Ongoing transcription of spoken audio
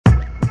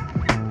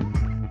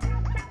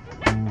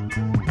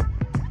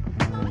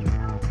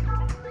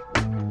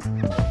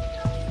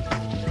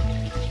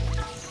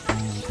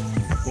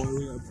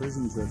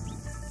then?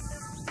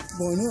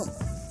 Why not?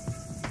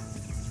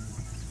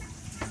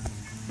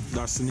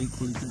 That's an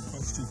equally good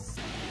question.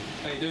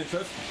 How you doing,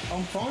 Trev?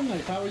 I'm fine,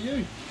 mate. How are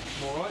you?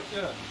 I'm alright,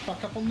 yeah.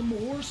 Back up on the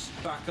moors?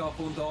 Back up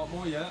on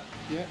Dartmoor, yeah.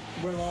 Yeah.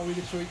 Where are we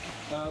this week?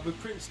 With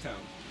Princetown.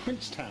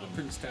 Princetown?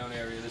 Princetown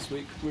area this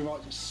week. We're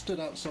right stood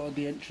outside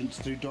the entrance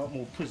to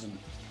Dartmoor prison.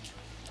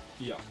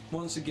 Yeah.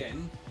 Once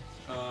again,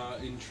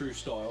 in true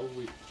style,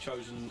 we've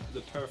chosen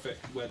the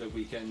perfect weather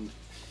weekend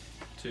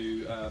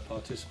to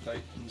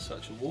participate in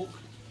such a walk.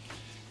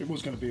 It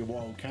was going to be a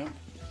wild camp,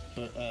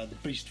 but the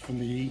beast from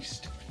the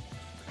east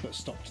put a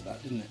stop to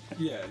that, didn't it?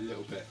 Yeah, a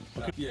little bit.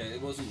 Yeah,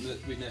 it wasn't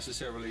that we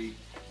necessarily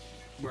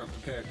weren't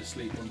prepared to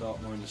sleep on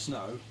Dartmoor in the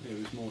snow. It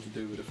was more to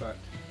do with the fact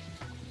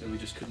that we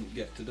just couldn't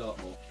get to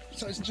Dartmoor.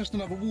 So it's just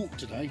another walk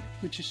today,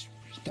 which is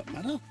doesn't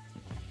matter.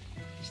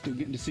 Still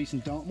getting to see some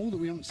Dartmoor that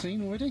we haven't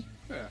seen already.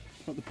 Yeah.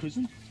 Like the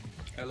prison.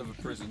 Hell of a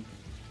prison.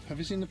 Have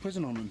you seen the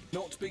prison on them?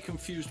 Not to be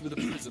confused with a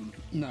prism.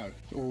 No,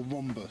 or a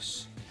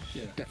rhombus.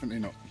 Yeah. Definitely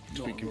not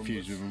to be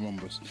confused with a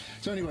rhombus.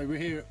 So anyway, we're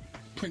here at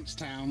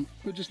Princetown.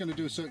 We're just going to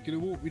do a circular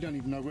walk. We don't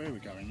even know where we're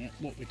going yet,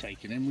 what we're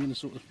taking in. We're going to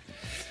sort of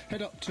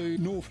head up to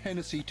North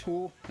Hennessy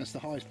Tor. That's the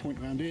highest point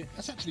around here.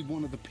 That's actually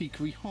one of the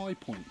peakery high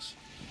points,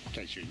 in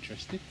case you're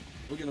interested.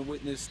 We're going to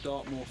witness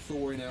Dartmoor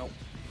thawing out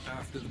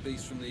after the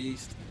beast from the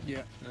east.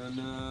 Yeah.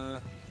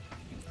 And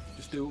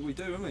just do what we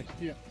do, won't we?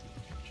 Yeah.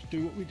 Just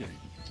do what we do.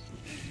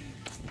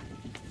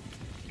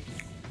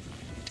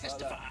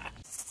 Testify.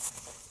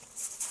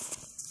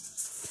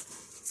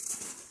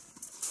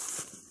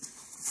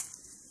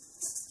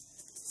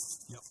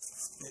 Yep,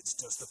 it's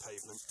just the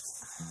pavement.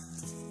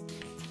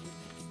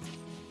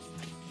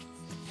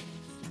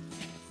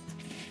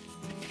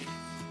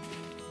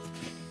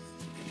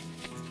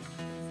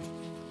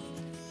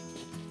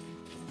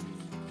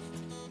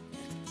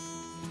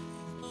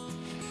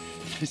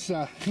 It's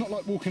not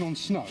like walking on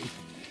snow,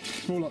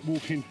 it's more like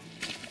walking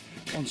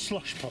on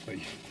slush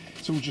puppy.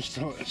 It's all just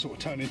sort of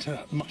turned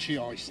into mushy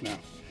ice now.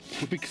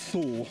 The big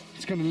thaw,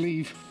 it's going to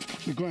leave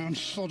the ground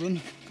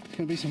sodden. It's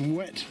going to be some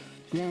wet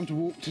ground to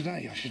walk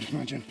today, I should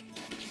imagine.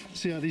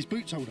 See how these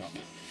boots hold up.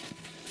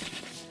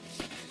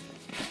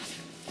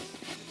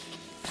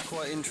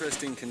 Quite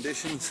interesting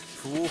conditions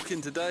for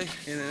walking today,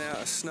 in and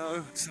out of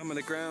snow. Some of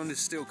the ground is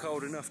still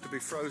cold enough to be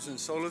frozen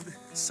solid.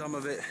 Some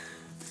of it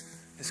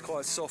is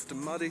quite soft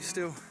and muddy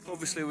still.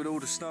 Obviously with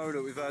all the snow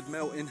that we've had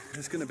melting,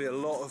 there's going to be a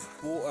lot of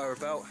water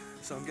about,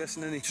 so I'm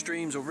guessing any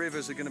streams or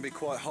rivers are going to be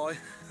quite high.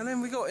 And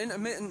then we got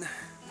intermittent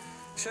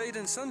shade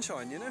and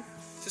sunshine, you know?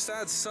 Just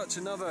adds such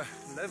another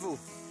level.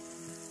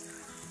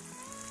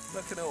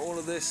 Looking at all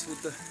of this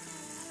with the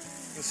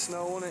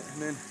snow on it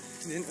and then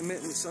the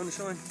intermittent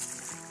sunshine.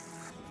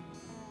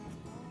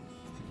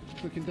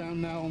 Looking down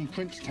now on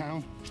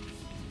Princetown.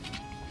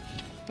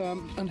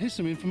 And here's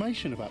some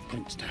information about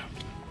Princetown.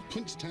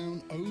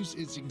 Princetown owes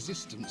its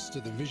existence to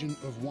the vision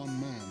of one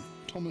man,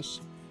 Thomas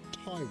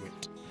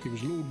Tyrwhitt. He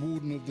was Lord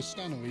Warden of the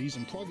Stannaries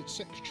and private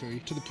secretary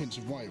to the Prince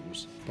of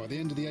Wales. By the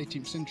end of the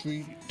 18th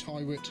century,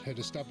 Tyrwhitt had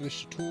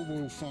established a Tor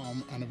Royal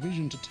farm and a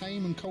vision to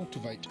tame and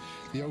cultivate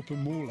the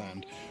open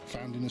moorland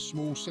found in a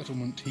small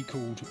settlement he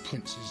called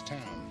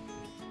Princetown.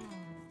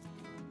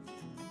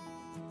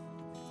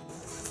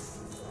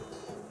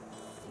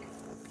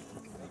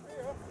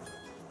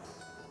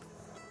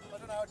 I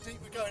don't know how deep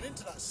we're going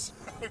into that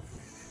snow.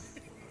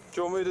 Do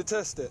you want me to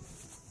test it?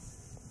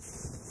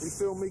 You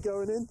film me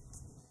going in?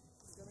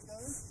 You gonna go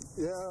in?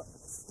 Yeah,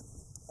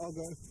 I'll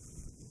go.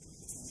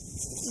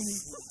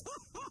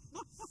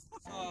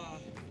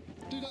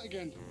 Do that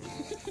again.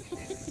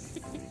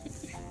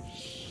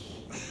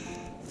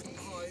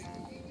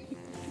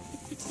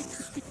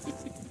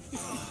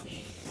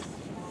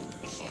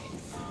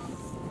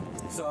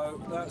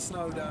 So that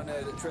snow down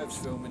there that Trev's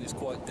filming is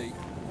quite deep.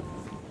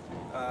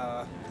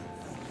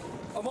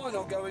 I might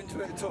not go into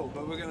it at all,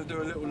 but we're going to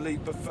do a little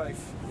leap of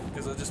faith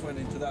because I just went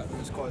into that and it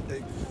was quite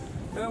deep.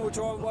 Then we'll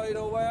try and wade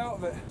our way out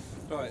of it.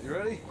 Right, you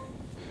ready?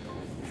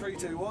 3,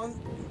 2, 1.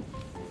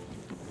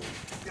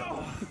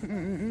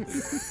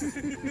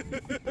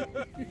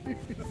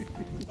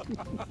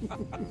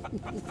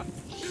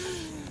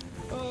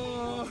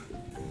 Oh,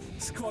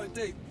 it's quite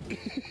deep.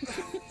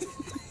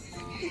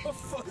 My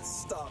foot's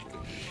stuck.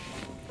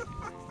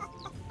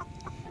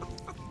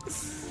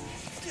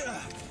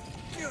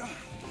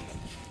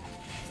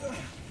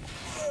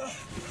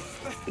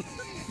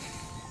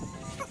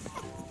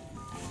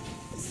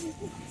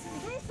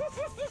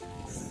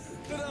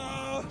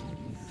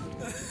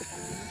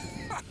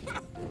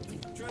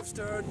 Trev's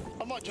turn.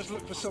 I might just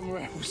look for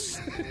somewhere else.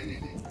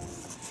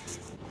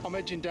 I'm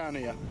edging down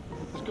here.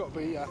 There's got to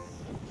be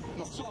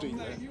not so deep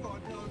there. You are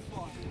no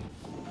fun.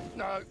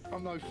 No,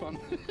 I'm no fun.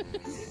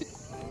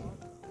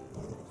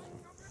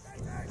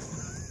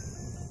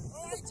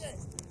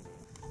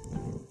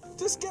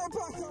 Just get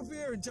back up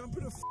here and jump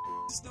in the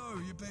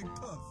snow, you big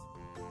puff.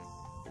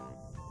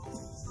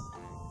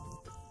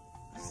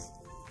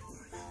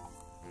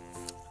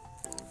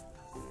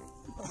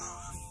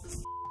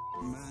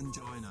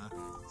 Mangina.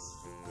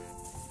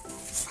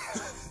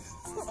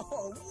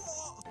 Oh,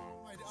 what?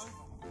 Made it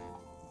over.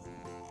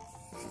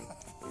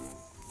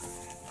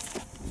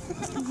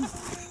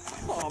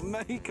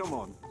 Mate, come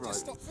on. Right.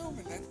 Just stop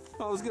filming then.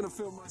 I was going to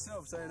film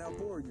myself saying how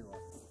boring you are.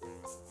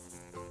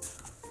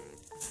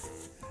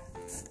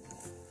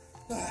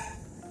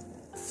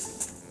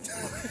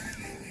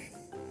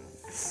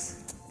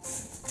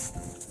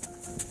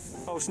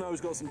 Oh, snow's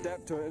got some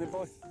depth to it, isn't it,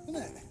 boy?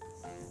 Isn't it?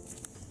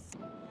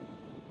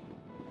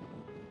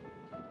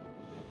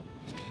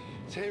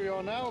 So here we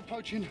are now,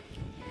 approaching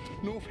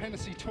North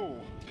Hennessy Tor,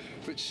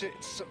 which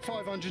sits at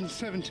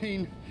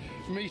 517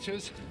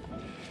 metres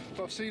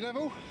above sea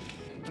level.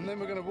 And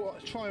then we're going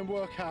to try and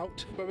work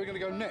out where we're going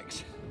to go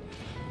next.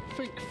 I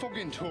think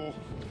Foggintor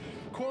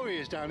Quarry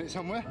is down it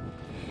somewhere.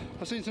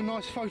 I've seen some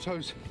nice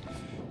photos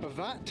of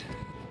that.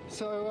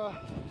 So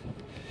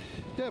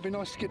yeah, it'd be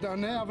nice to get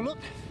down there, have a look.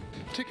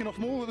 Ticking off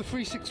more of the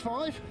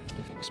 365,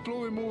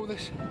 exploring more of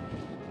this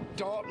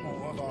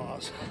Dartmoor of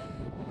ours.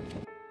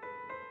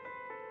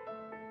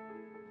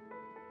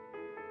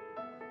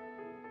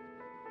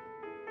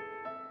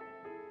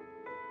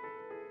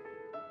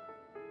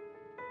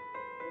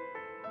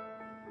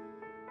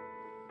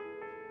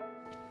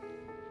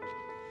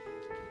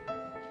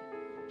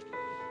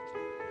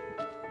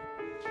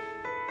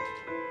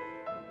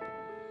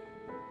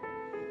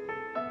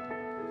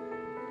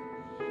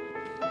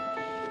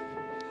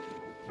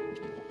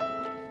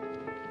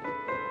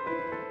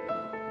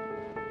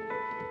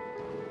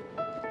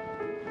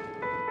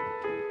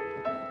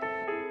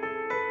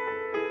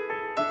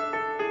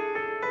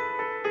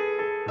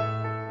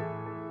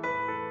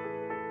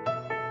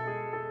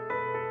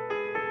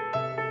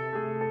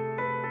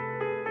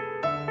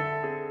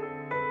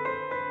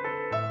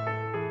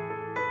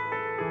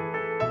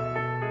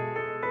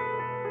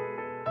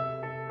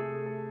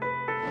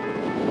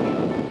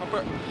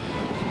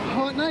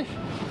 Alright, Nate?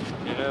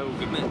 Yeah, all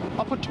good, mate.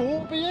 Up a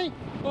Tor, be ye?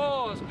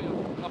 Oh, it's a bit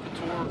up a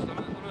tour or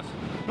something on us.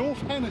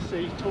 North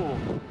Hennessy Tor.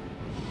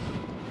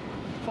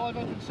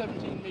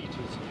 517 metres.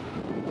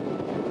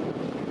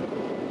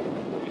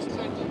 We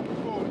said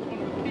before it's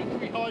one of the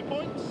Wintery high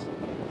points.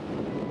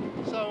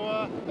 So,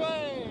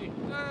 hey!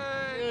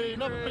 Hey!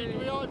 Another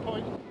Wintery high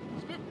point.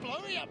 It's a bit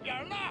blowy up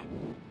here, now.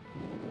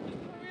 It's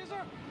blowy, is it?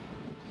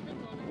 It's a bit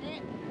blowy,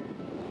 mate.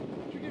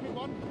 Should you give me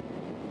one?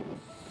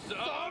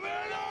 Summon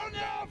on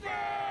nothing!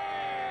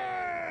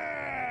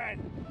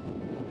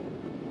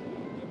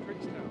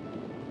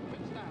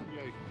 Princetown,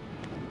 you.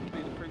 Be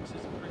the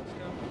princess of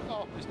Princetown.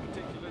 Oh, This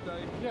particular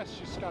day. yes,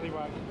 you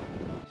scallywag.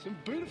 Some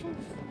beautiful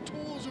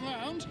tours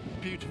around.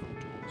 Beautiful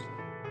tours.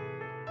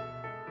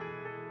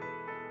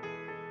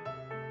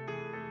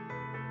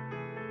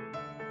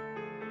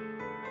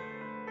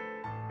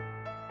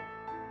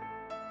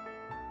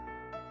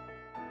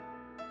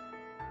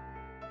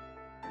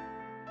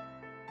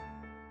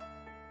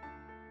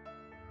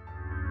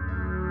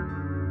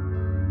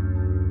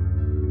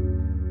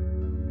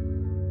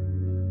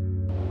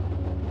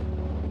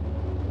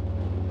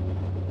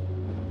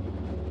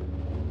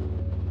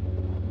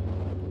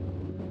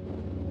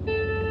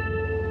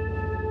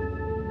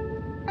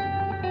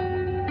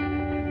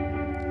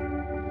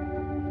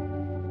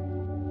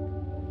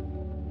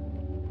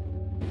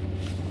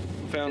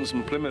 Found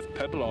some Plymouth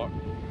pebble art.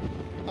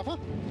 Have I?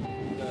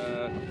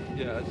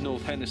 Yeah, at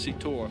North Hennessy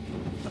Tor,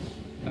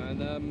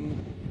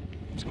 and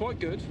it's quite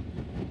good.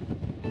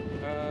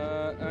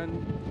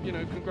 And you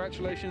know,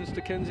 congratulations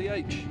to Kenzie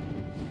H,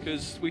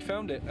 because we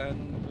found it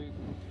and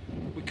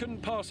we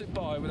couldn't pass it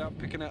by without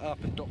picking it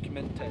up and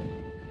documenting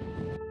it.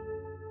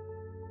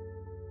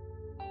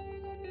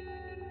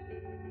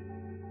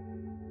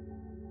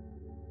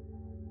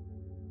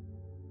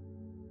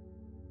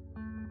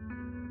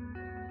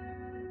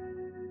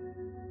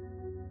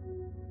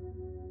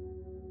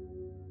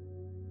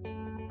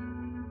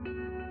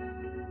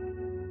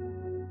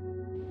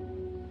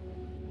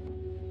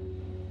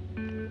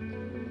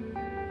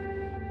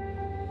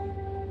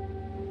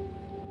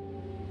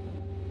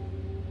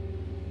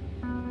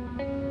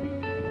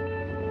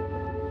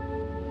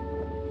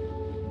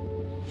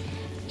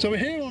 So we're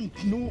here on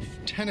North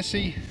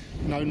Tennessee.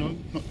 No, not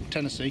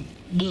Tennessee.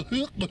 We're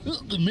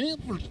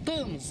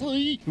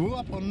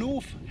up on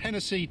North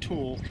Hennessy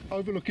Tor,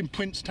 overlooking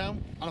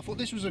Princetown, and I thought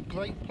this was a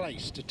great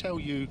place to tell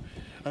you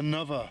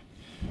another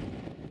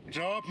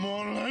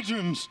Dartmoor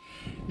legends.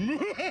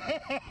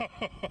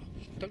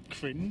 Don't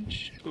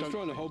cringe. I was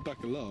trying to hold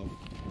back a laugh.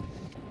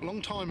 A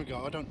long time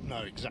ago, I don't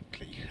know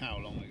exactly how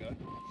long ago,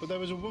 but there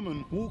was a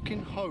woman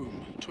walking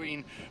home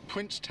between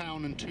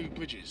Princetown and two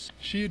bridges.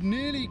 She had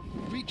nearly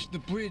reached the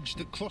bridge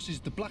that crosses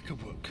the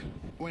Blackabrook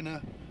when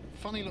a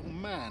funny little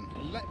man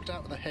leapt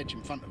out of the hedge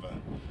in front of her,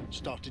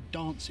 started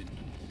dancing.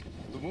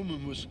 The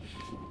woman was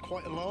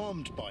quite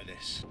alarmed by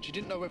this. She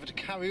didn't know whether to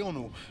carry on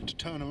or to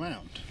turn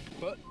around,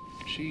 but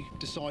she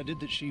decided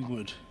that she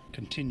would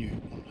continue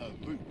on her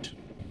route.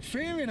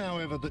 Fearing,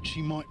 however, that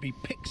she might be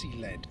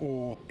pixie-led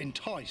or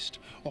enticed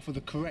off of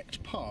the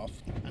correct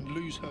path and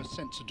lose her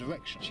sense of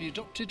direction, she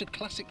adopted a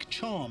classic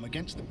charm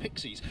against the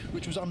pixies,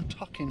 which was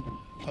untucking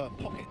her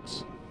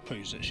pockets.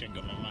 Proves that she ain't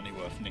got no money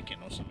worth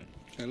nicking or something.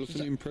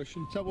 Elephant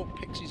impression? Is that what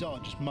pixies are?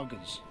 Just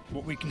muggers?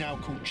 What we now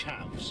call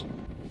chavs.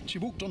 She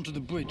walked onto the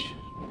bridge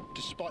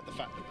despite the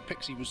fact that the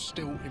pixie was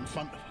still in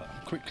front of her.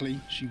 Quickly,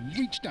 she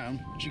reached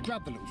down, she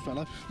grabbed the little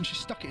fellow and she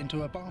stuck it into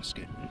her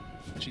basket.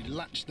 She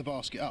latched the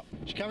basket up.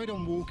 She carried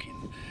on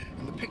walking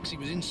and the pixie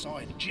was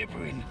inside,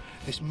 gibbering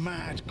this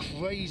mad,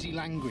 crazy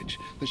language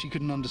that she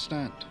couldn't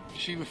understand.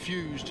 She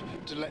refused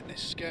to let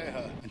this scare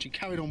her and she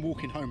carried on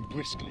walking home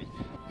briskly.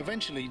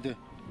 Eventually, the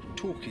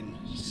talking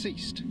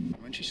ceased.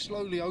 When she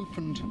slowly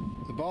opened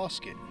the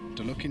basket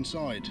to look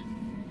inside,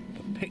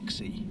 the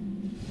pixie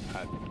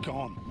had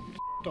gone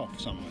off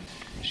somewhere.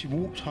 She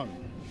walked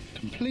home,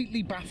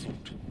 completely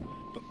baffled,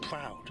 but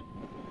proud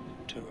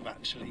to have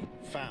actually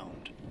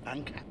found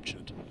and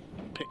captured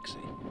a pixie.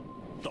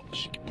 Not that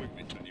she could prove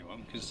it to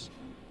anyone, because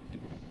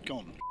it's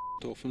gone.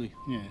 Awfully.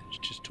 Yeah,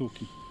 it's just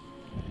talking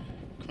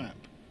crap.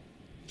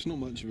 It's not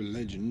much of a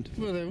legend.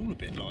 Well, they're all a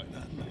bit like that,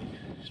 aren't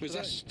they?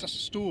 That's a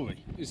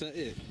story. Is that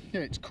it?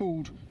 Yeah, it's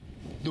called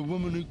The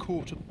Woman Who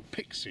Caught a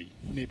Pixie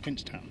near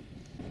Princetown.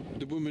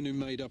 The woman who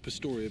made up a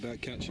story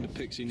about catching a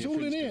pixie near It's all in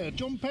Princetown. here,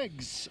 John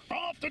Pegg's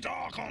After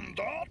Dark on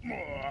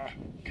Dartmoor.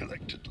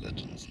 Collected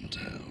legends and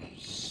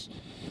tales.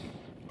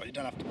 Well, you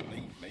don't have to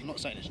believe me. I'm not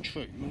saying it's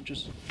true,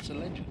 it's a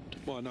legend.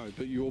 Well, I know,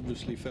 but you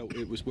obviously felt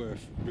it was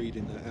worth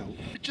reading that out.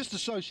 It's just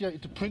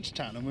associated to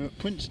Princetown, and we're at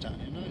Princetown,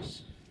 you know.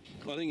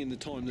 I think in the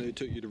time that it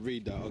took you to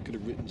read that, I could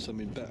have written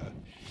something better.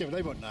 Yeah, but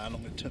they won't know how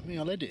long it took me.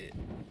 I'll edit it.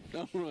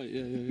 Oh, right,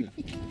 yeah.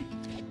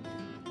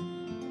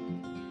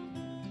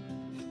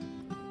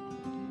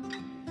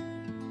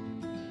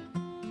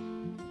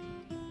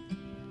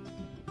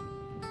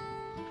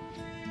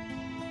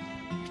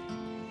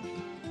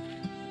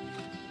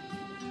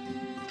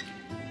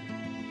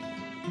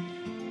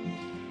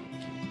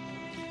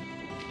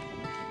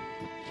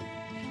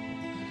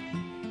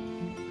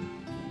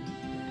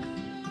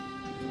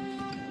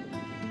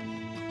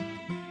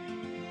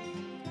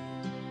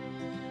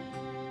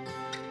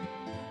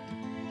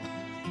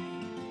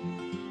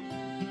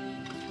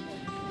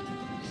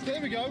 There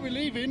we go, we're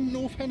leaving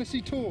North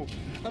Hennessy Tour.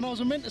 And I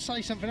was meant to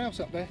say something else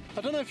up there.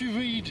 I don't know if you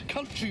read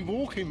Country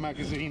Walking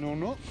magazine or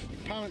not.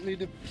 Apparently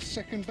the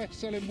second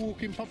best-selling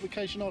walking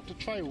publication after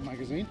Trail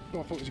magazine.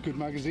 Well, I thought it was a good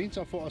magazine,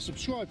 so I thought I'd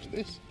subscribe to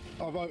this.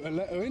 I wrote a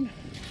letter in,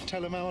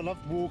 tell them how I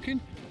loved walking,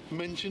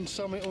 mentioned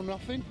Summit or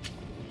Nothing,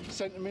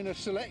 sent them in a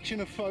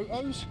selection of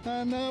photos,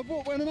 and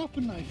what went and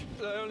happened, Dave?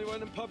 They only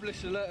went and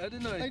published a letter,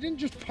 didn't they? They didn't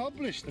just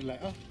publish the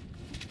letter.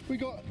 We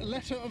got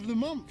letter of the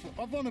month.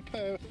 I've won a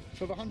pair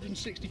of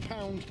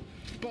 £160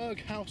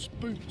 Berghaus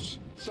boots.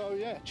 So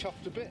yeah,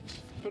 chuffed a bit.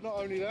 But not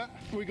only that,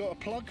 we got a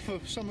plug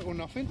for Summit or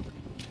Nothing.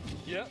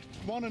 Yep.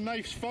 One of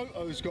Naif's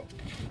photos got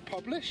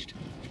published.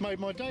 Made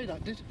my day,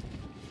 that did.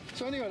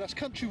 So anyway, that's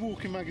Country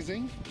Walking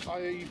magazine.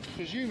 I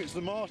presume it's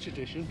the March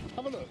edition.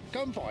 Have a look,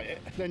 go and buy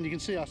it. Then you can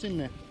see us in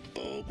there.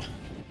 Oh,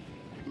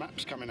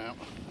 maps coming out.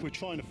 We're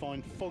trying to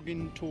find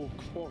Foggintor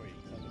Quarry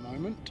at the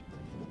moment.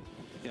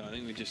 Yeah, I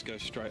think we just go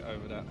straight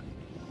over that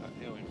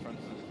hill in front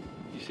of us.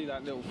 You see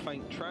that little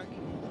faint track?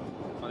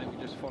 I think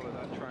we just follow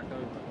that track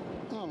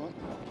over. All right.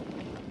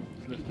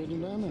 Keep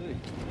heading down there.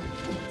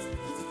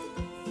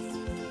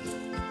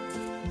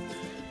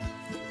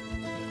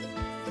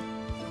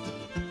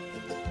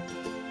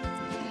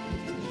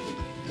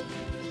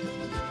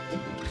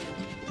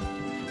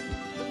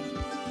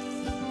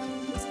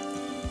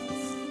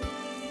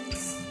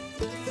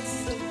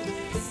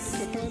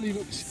 Barely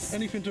looks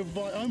anything to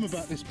write home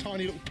about this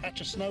tiny little patch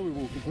of snow we're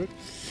walking through.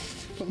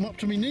 But I'm up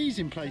to my knees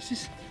in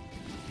places.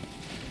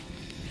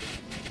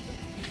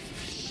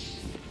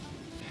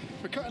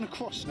 We're cutting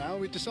across now.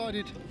 We've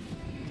decided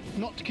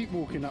not to keep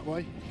walking that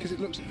way because it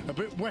looks a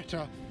bit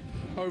wetter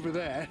over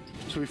there.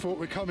 So we thought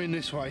we'd come in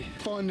this way,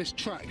 find this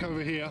track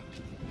over here,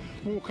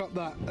 walk up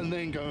that and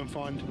then go and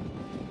find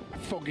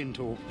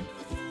Foggintor.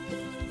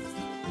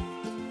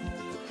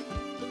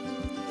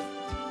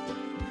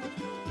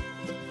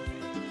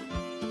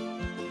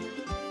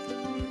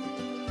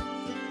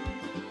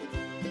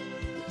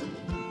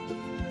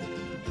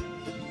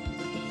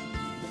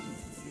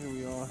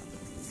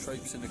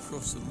 Traipsing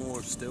across the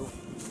moor still.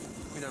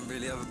 We don't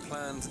really have a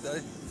plan today.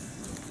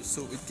 Just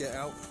thought we'd get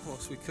out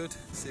whilst we could,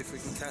 see if we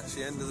can catch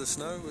the end of the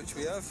snow, which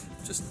we have.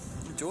 Just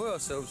enjoy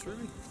ourselves,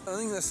 really. I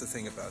think that's the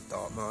thing about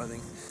Dartmoor. I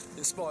think,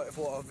 in spite of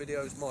what our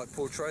videos might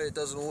portray, it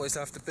doesn't always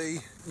have to be,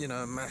 you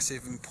know, a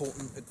massive,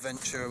 important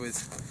adventure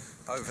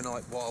with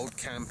overnight wild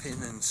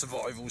camping and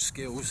survival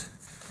skills.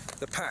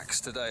 The packs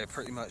today are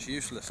pretty much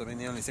useless. I mean,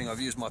 the only thing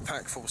I've used my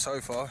pack for so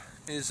far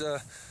is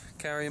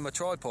carrying my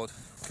tripod.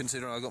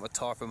 Considering I've got my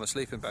tarp and my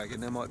sleeping bag in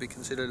there, might be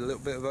considered a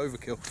little bit of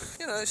overkill.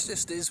 You know, it's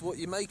just is what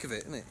you make of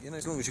it, isn't it? You know,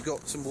 as long as you've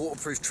got some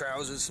waterproof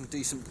trousers, some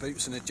decent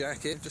boots and a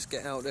jacket, just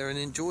get out there and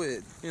enjoy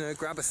it. You know,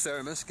 grab a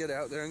thermos, get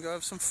out there and go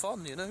have some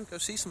fun, you know, go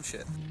see some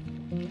shit.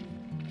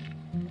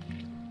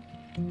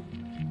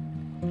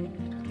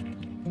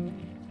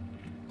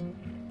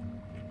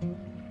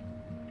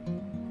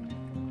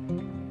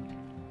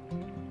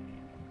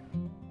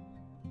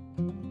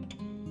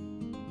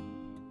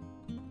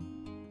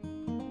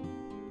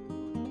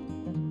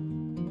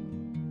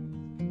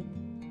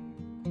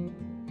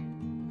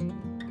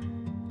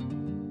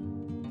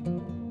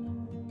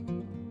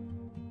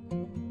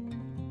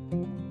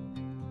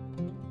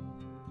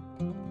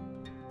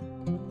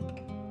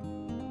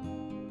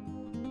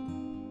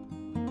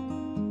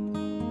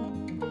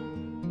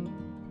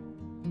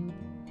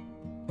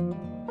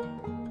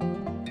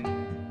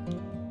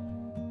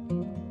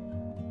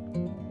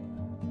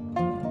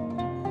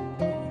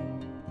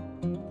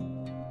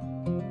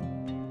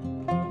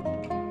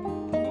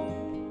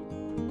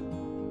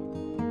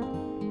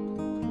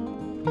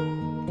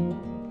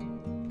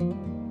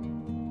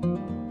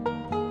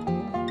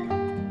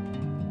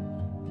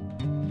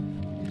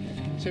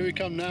 So we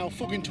come now.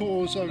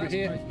 Foggintor's over That's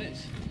here. Great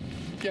miss.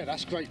 Yeah,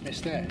 that's Great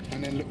Miss there,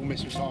 and then Little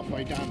Miss was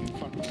halfway down in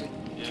front of it.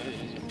 Yeah,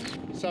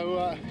 it is.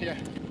 So yeah,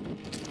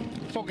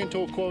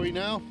 Foggintor Quarry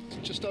now,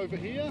 just over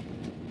here.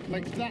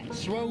 Makes that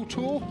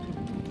Swelltor.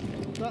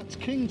 That's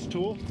King's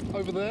Tor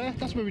over there.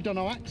 That's where we done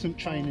our accent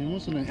training,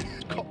 wasn't it?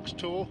 Cox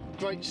Tor,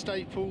 Great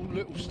Staple,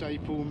 Little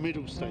Staple,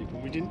 Middle Staple.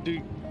 We didn't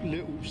do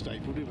Little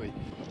Staple, did we?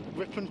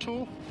 Ripon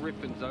Tor?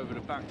 Rippon's over the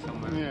back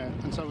somewhere. Yeah,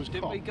 and so was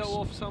Didn't Cox. we go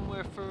off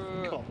somewhere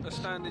for Cox. a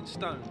standing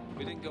stone?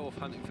 We didn't go off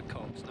hunting for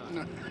cops,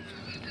 no. No.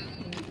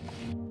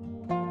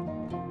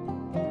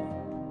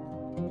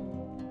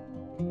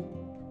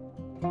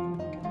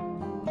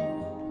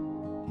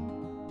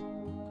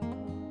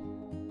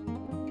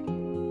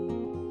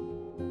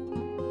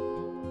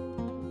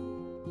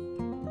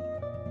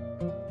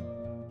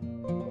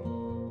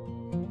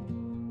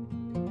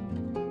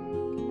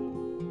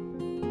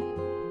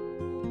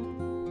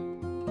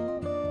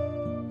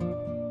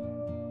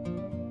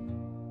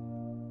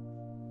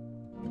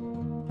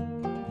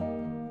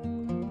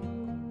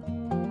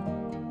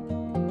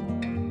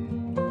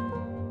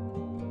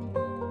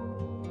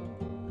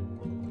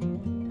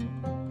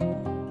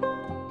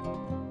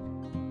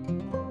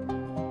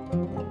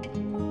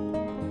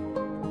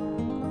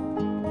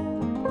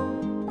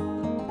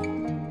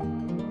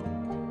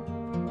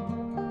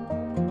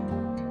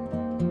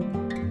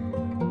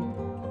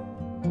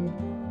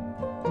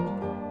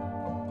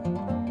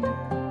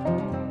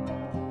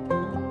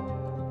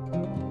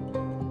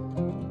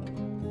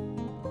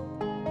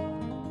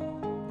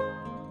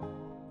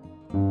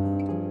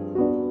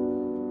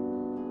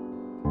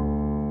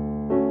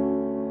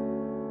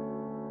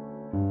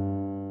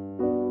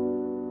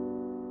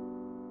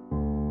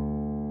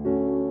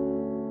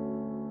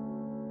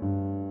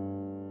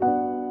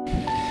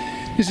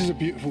 This is a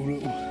beautiful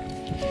little,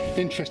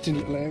 interesting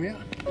little area.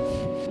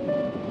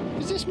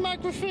 Is this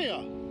Magrathea?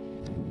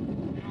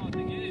 I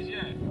think it is,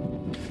 yeah.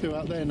 Who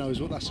out there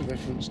knows what that's a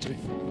reference to?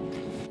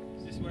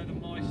 Is this where the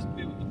mice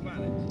built the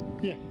planet?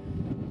 Yeah.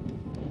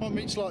 Might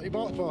meet Slightly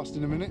Bark Fast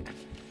in a minute.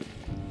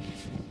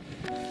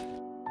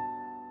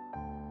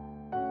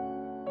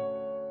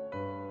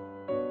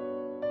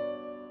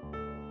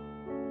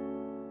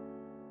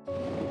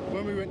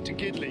 When we went to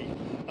Gidley,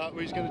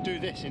 we was going to do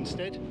this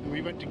instead, and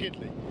we went to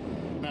Gidley.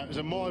 Now it was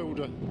a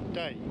milder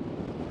day,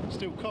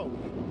 still cold,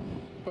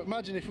 but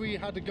imagine if we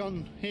had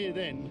gone here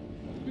then,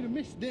 we'd have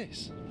missed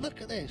this.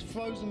 Look at this,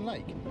 frozen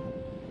lake.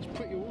 It's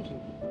pretty awesome.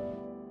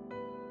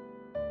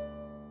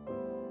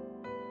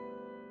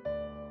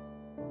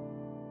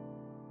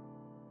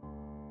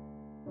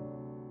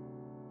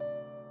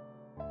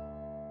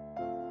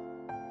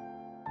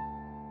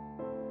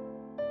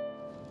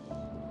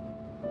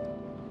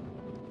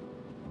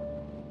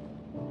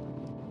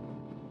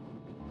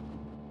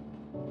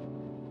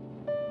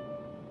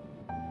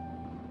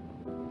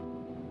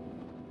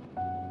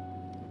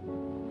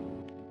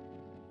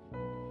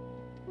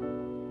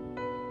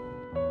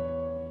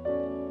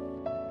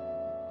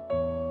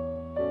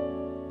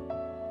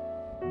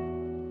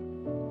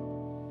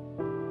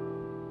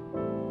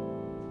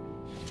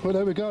 Well,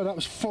 there we go, that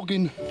was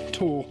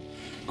Foggintor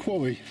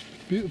Quarry.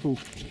 Beautiful,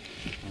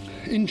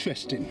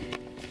 interesting,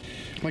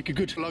 make a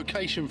good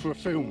location for a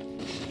film.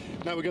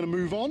 Now we're going to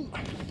move on,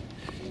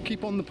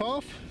 keep on the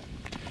path.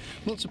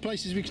 Lots of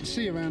places we can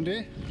see around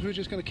here, so we're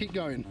just going to keep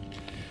going.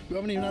 We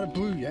haven't even had a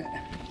brew yet.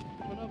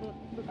 Another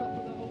look up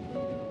at that old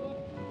building.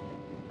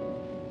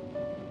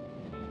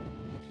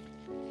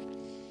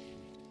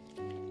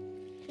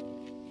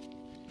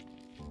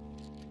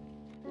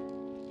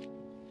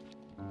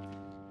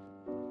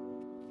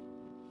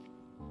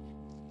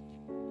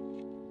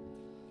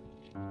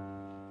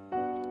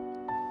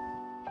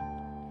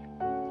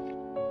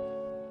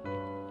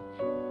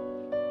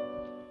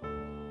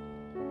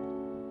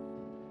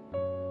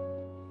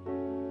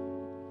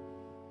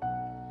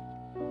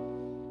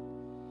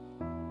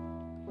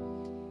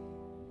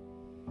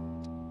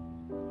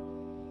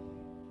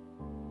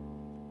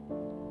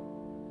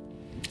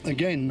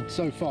 Again,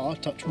 so far,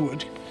 touch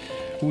wood,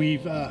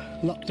 we've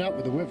lucked out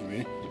with the weather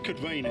here. It could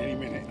rain any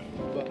minute,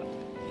 but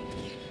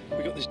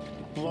we've got this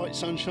bright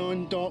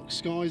sunshine, dark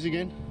skies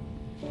again.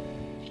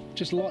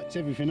 Just lights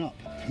everything up,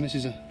 and this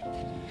is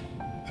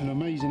an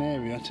amazing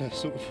area to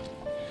sort of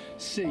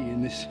see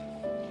in this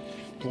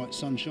bright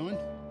sunshine.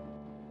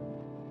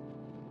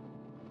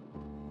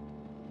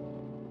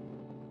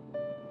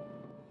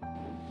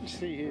 You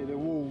see here the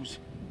walls.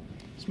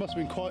 This must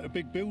have been quite a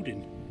big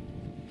building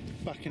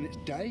back in its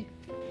day.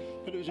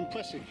 But it was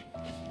impressive.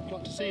 I'd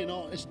like to see an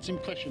artist's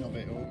impression of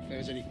it, or if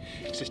there's any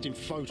existing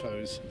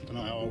photos. I don't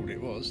know how old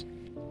it was.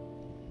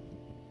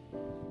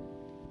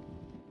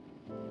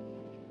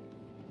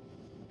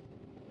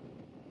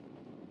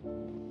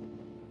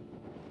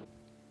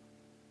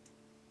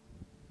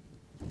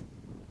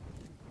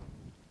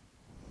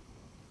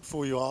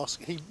 Before you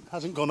ask, he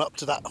hasn't gone up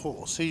to that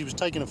horse. He was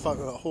taking a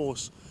photo of a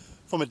horse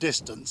from a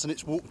distance and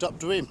it's walked up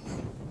to him.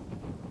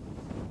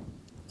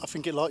 I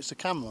think it likes the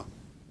camera.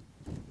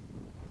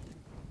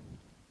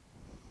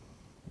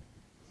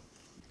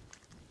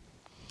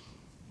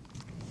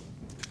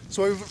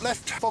 So we've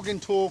left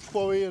Foggintor,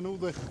 Quarry and all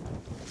the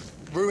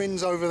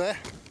ruins over there.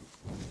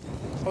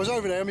 I was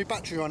over there and my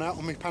battery ran out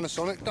on my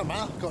Panasonic. Don't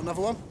matter, got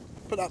another one.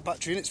 Put that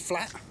battery in, it's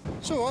flat.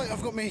 It's alright,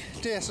 I've got my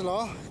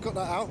DSLR, got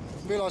that out.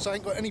 Realised I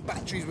ain't got any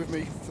batteries with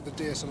me for the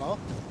DSLR.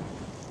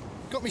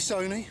 Got my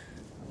Sony.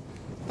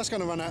 That's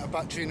going to run out of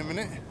battery in a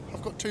minute.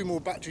 I've got 2 more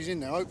batteries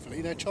in there,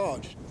 hopefully they're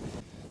charged.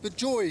 The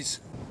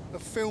joys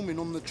of filming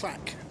on the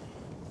track.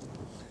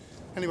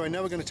 Anyway,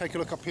 now we're going to take a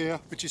look up here,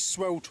 which is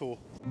Swelltor.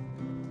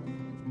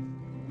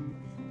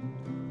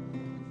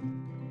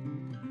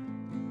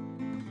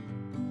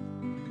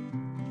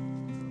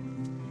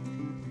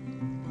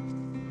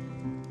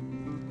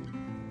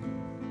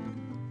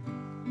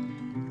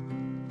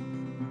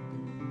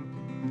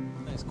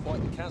 It's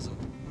quite the chasm.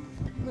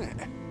 Yeah.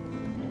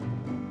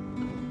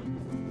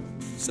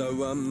 So,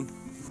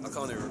 I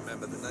can't even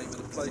remember the name of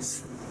the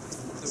place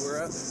that we're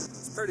at.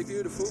 It's pretty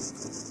beautiful.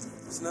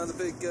 It's another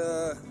big,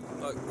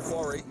 like,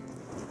 quarry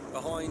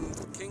behind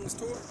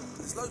Kingstor.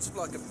 There's loads of,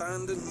 like,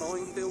 abandoned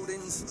mine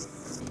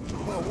buildings.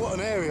 Well, what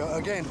an area,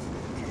 again.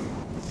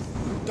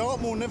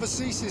 Dartmoor never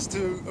ceases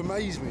to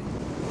amaze me.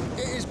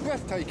 It is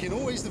breathtaking,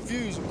 always the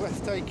views are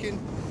breathtaking,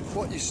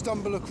 what you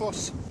stumble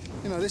across.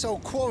 You know, this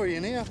old quarry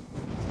in here,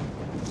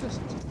 just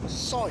a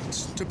sight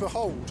to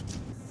behold.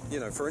 You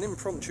know, for an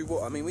impromptu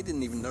walk, I mean, we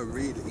didn't even know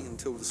really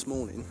until this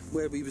morning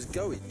where we was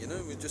going, you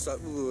know? We were just like,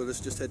 oh, let's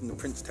just head in the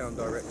Princetown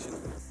direction.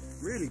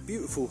 Really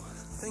beautiful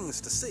things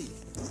to see.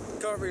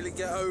 Can't really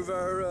get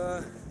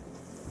over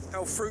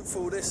how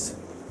fruitful this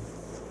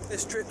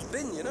trip's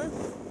been, you know?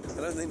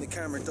 I don't think the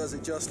camera does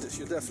it justice.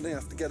 You'll definitely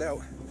have to get out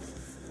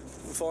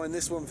and find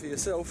this one for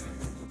yourself.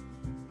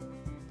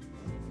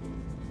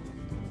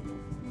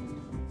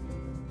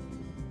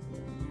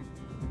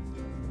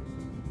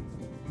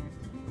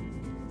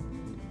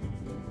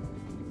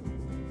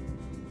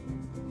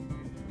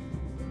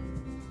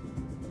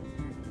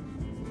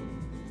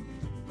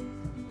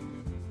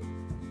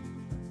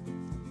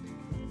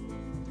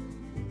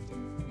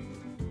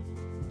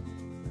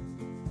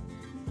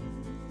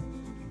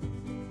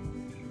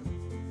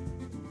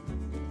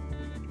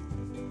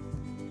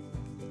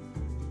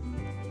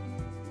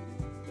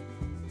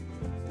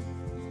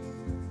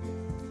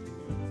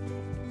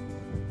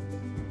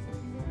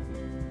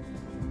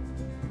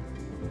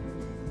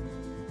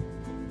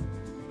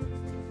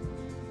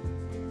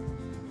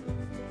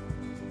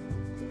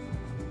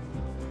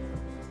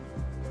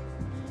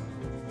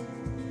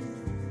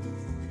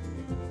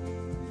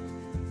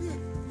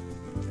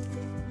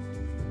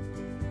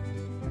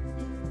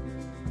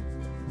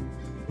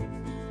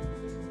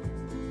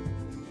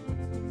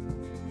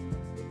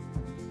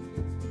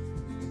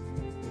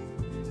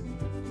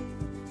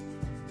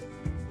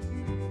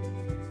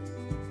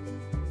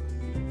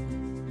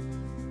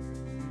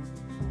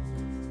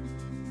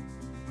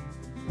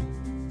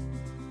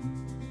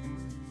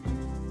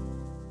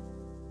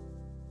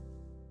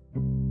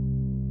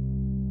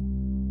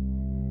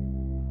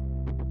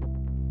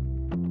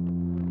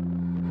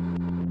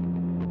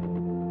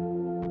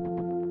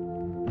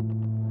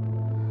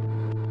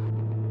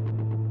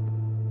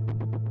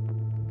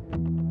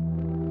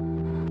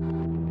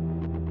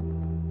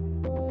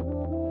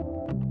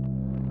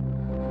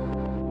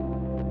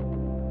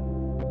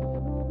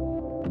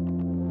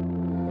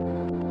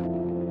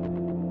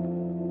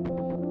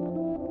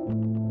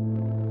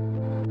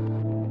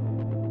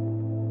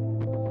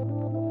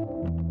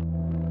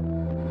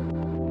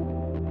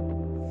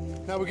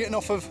 Now we're getting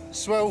off of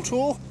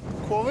Swelltor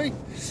Quarry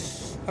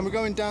and we're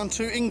going down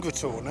to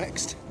Ingletor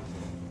next.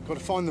 Got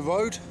to find the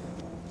road,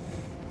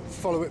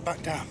 follow it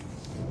back down.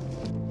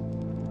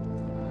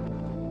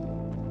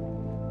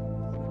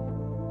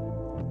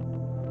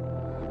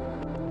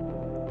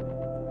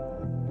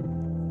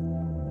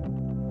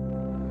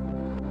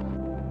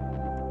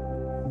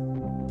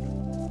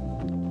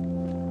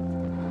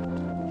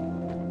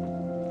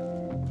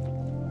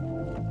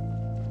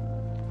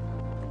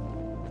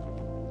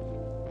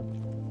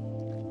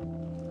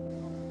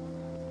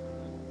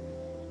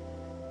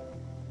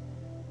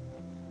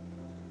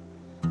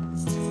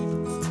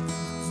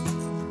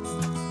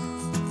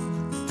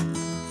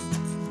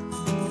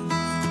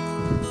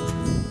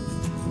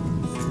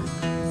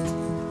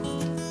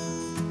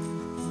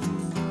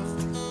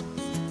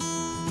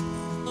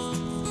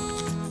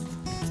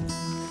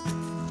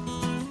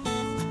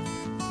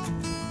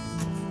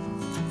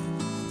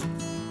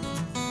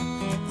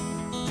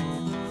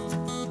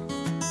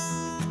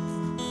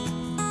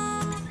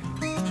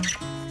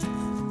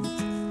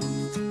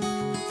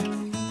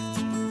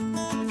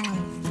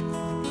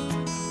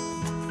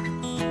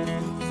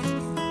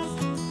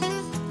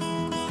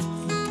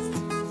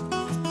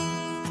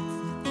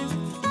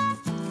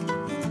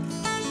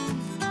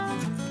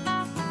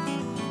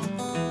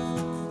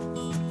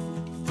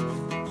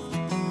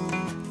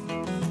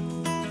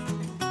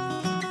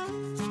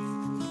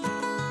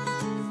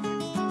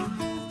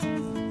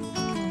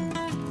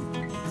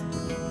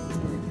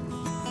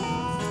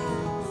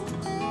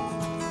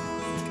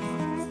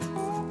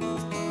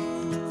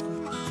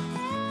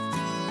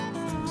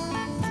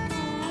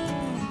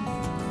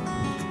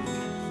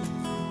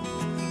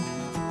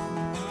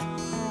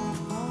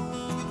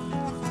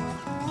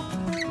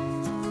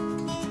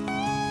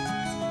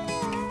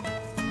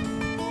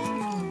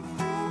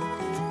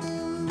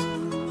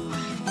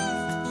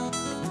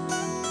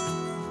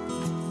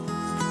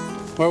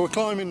 Well, we're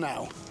climbing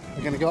now.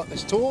 We're going to go up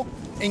this tor,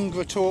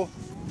 Tor.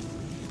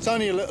 It's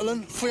only a little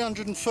one,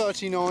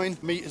 339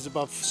 metres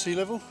above sea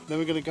level. Then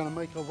we're going to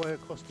make our way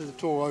across to the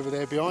tor over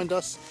there behind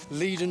us,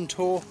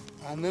 Tor,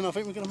 and then I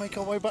think we're going to make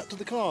our way back to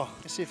the car.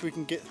 Let's see if we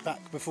can get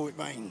back before it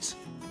rains.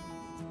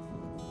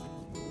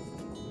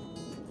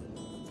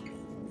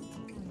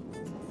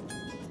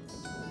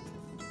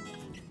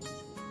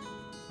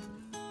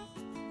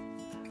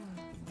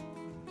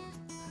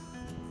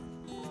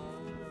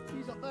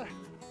 He's up there.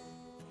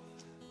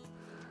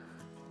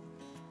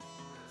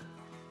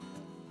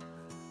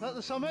 At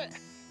the summit.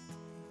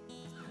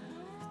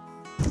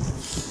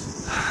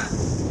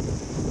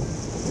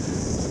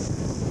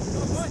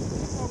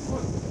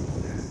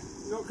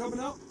 You not coming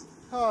up?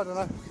 Oh, I don't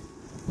know.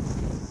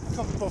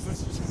 Can't be bothered.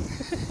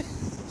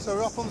 So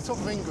we're up on the top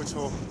of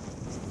Tor.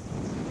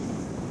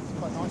 It's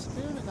quite nice up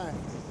here, isn't it now?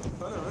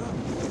 I know.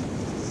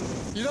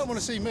 You don't want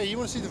to see me, you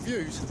want to see the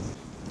views.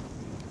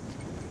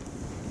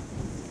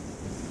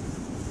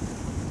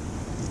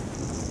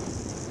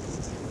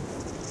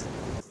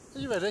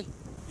 Are you ready?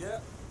 Yeah.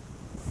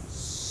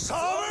 Summit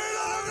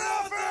of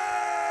nothing!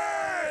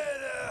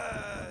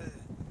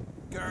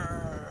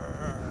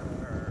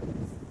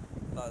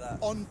 Like that.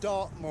 On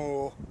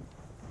Dartmoor.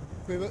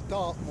 We're at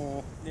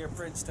Dartmoor. Near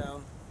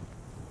Princetown.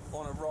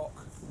 On a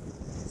rock.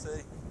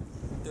 See?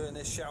 Doing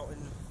this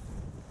shouting.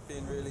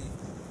 Being really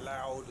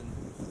loud and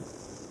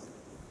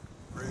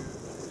rude.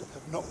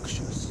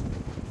 Obnoxious.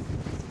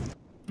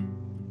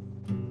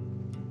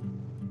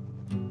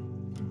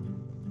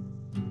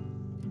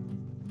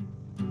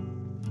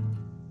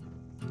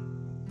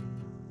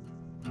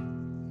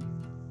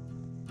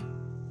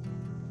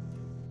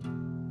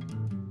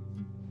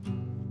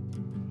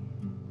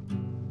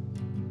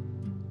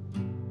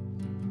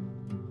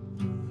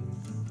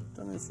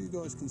 I don't know if you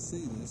guys can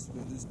see this,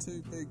 but there's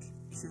two big,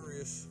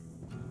 curious,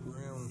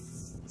 round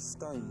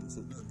stones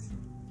that look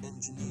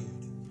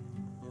engineered.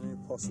 You know,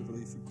 possibly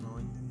if you're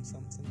grinding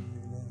something,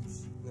 who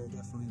knows? They're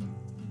definitely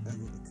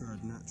haven't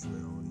occurred naturally,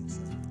 I wouldn't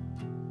say.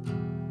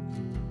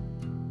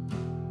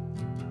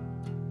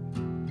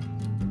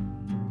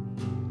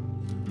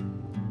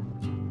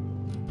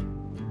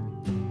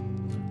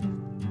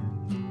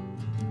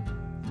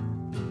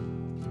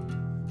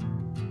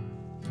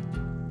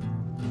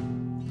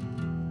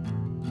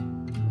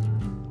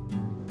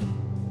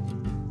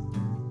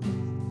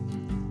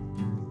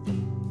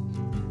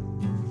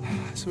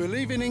 So we're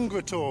leaving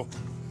Tor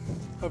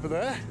over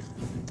there.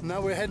 Now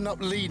we're heading up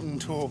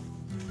Tor.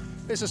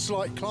 It's a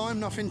slight climb,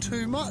 nothing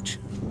too much.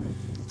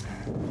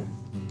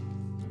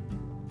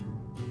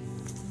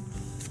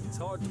 It's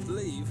hard to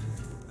believe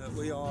that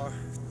we are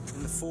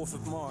in the 4th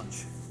of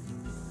March.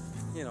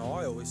 You know,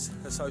 I always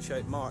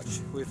associate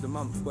March with the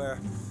month where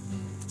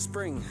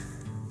spring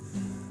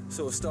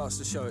sort of starts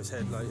to show its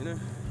head, like,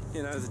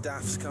 you know, the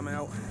daffs come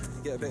out,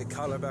 you get a bit of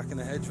colour back in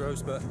the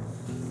hedgerows, but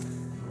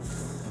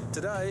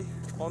today,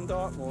 on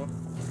Dartmoor,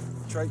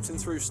 traipsing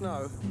through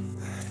snow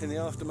in the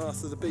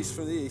aftermath of the beast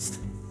from the east,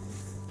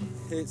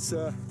 it's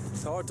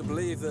hard to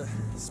believe that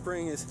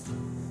spring is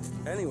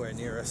anywhere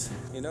near us,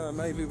 you know, and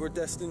maybe we're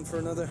destined for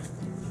another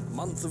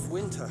month of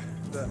winter,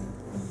 but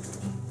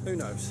who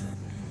knows?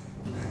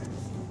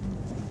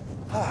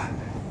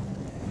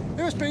 It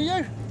must be you.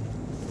 I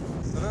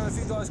don't know if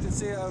you guys can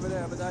see it over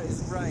there, but that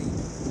is rain,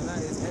 and that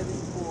is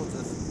heading towards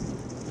us.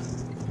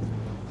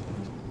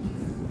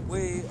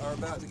 We are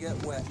about to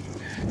get wet.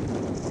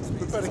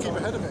 We better keep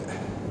ahead of it.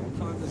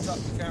 Time to tuck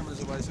the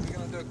cameras away, so we're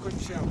going to do a quick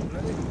shout.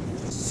 Ready?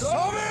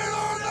 Summit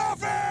or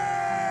nothing!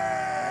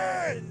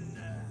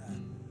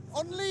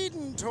 On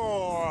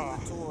Tor.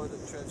 The tour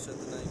that Trev said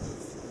the name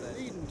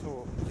of.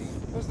 Tor.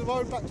 There's the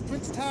road back to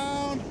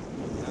Princetown.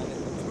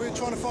 We're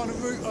trying to find a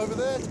route over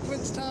there to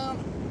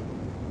Princetown.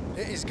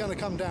 It is going to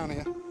come down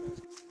here.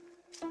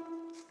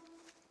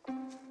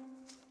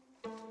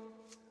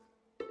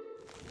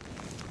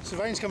 So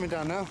the rain's coming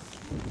down now.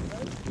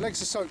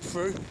 Legs are soaked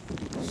through.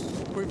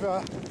 We've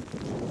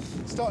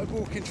started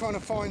walking, trying to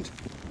find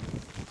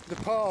the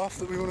path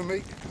that we want to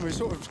meet. We've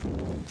sort of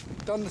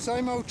done the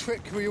same old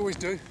trick we always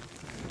do,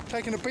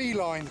 taking a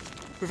beeline.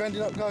 We've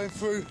ended up going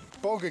through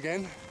bog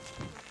again.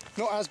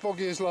 Not as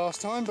boggy as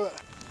last time,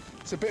 but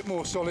it's a bit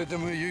more solid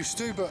than we're used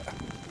to, but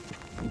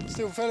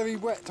still very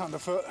wet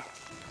underfoot.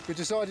 We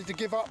decided to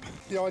give up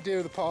the idea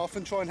of the path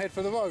and try and head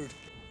for the road.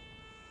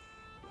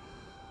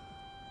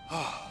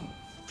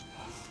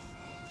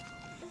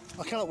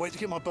 I cannot wait to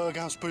get my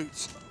Berghaus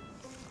boots.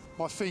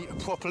 My feet are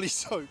properly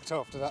soaked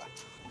after that.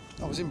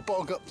 I was in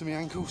bog up to my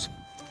ankles.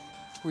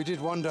 We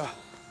did wonder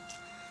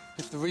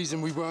if the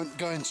reason we weren't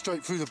going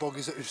straight through the bog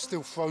is that it was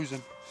still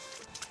frozen.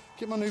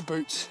 Get my new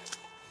boots,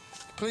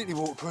 completely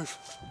waterproof.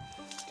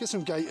 Get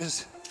some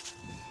gaiters.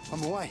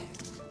 I'm away.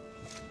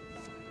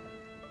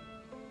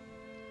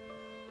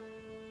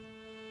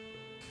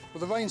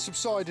 Well, the rain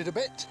subsided a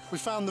bit. We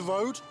found the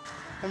road,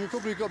 and we've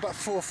probably got about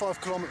 4 or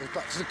 5 kilometres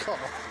back to the car.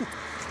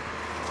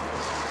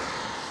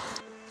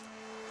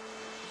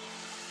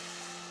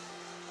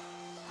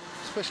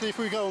 Especially if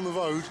we go on the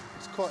road,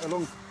 it's quite a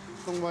long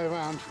way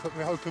around, but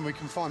we're hoping we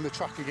can find the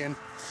track again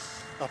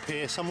up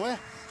here somewhere,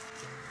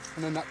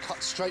 and then that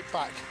cuts straight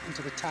back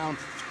into the town,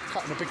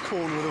 cutting a big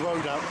corner of the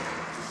road out.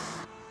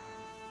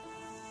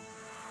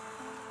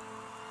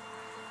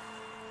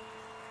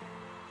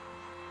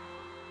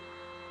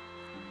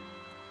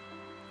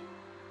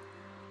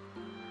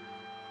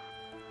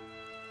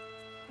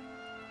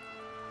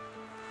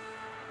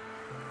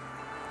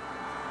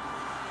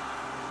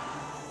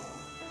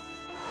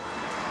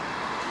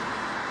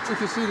 You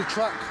can see the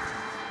track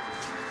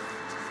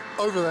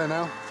over there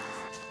now.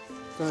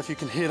 Don't know if you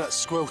can hear that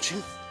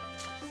squelching.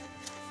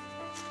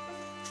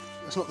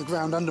 That's not the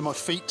ground under my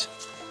feet.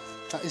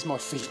 That is my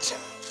feet.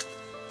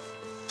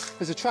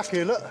 There's a track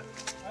here, look.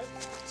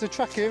 There's a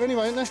track here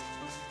anyway, isn't there?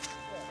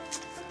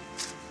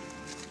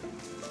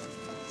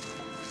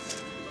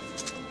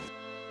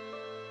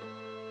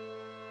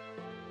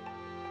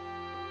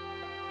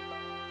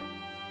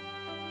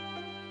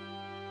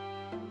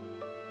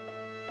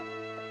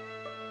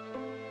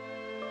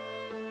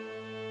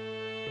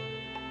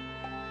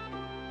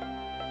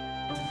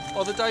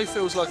 Oh, the day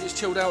feels like it's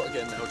chilled out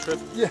again now,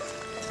 Trev. Yeah.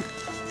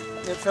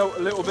 It felt a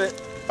little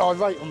bit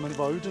irate on the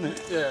road, didn't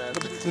it? Yeah.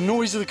 The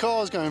noise of the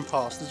cars going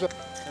past as well.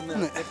 And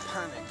the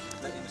panic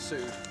that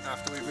ensued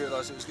after we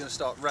realised it was going to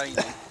start raining.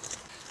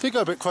 Did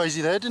go a bit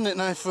crazy there, didn't it,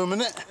 now for a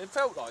minute? It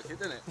felt like it,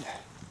 didn't it? Yeah.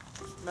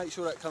 Make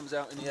sure that comes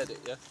out in the edit,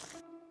 yeah?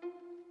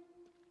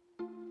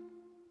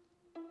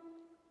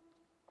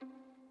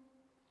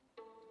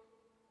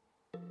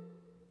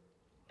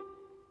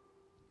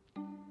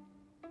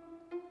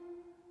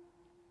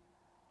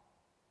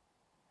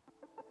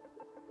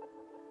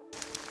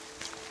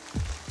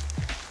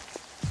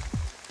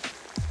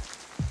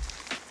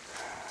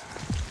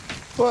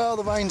 Well,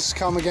 the rain's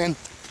come again.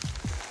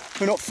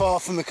 We're not far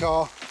from the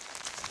car.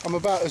 I'm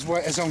about as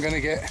wet as I'm going to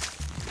get.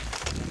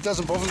 It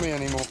doesn't bother me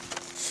anymore.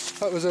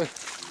 That was a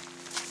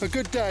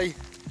good day,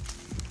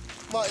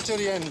 right until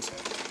the end.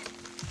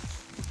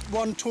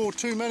 One tour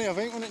too many, I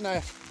think, wasn't it,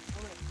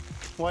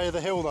 Neff? Way of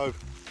the hill, though.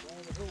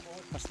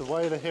 That's the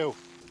way of the hill.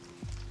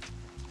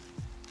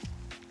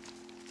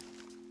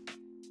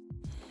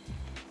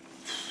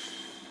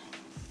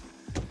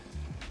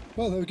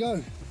 Well, there we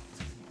go.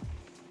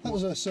 That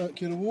was a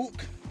circular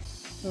walk.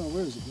 Oh,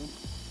 where is it gone?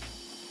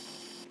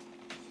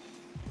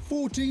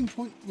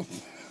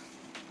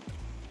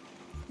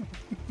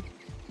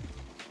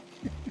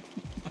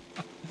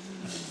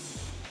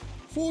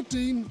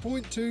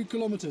 14.2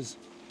 kilometres.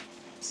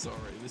 Sorry,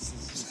 this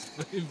is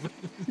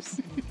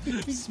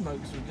just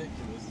smoke's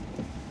ridiculous.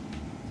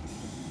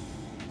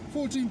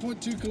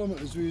 14.2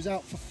 kilometres. We was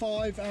out for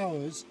 5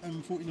 hours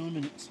and 49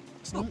 minutes.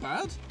 It's not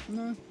bad.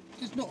 No,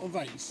 it's not a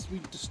race. We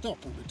have to stop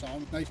all the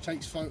time. Dave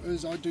takes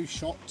photos, I do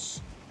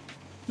shots.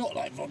 Not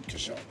like vodka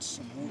shots.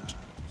 No.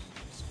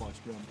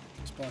 Spiced rum.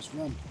 Spiced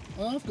rum.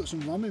 Oh, I've got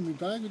some rum in my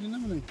bag, we didn't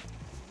have any.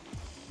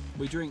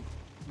 We drink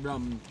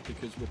rum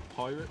because we're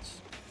pirates.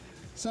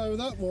 So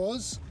that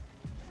was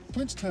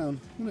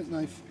Princetown, wasn't it,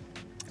 Nath?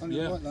 I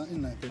didn't like that,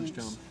 isn't it?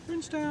 Princetown.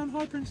 Princetown,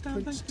 hi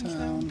Princetown, thanks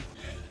Princetown.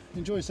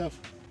 Enjoy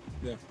yourself.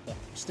 Yeah.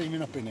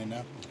 Steaming up in here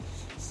now.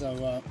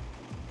 So,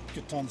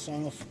 good time to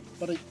sign off,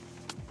 buddy.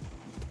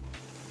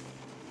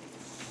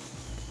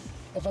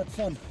 I've had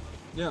fun.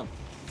 Yeah.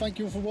 Thank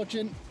you all for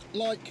watching.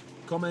 Like,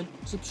 comment,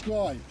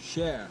 subscribe,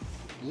 share.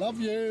 love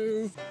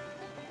you.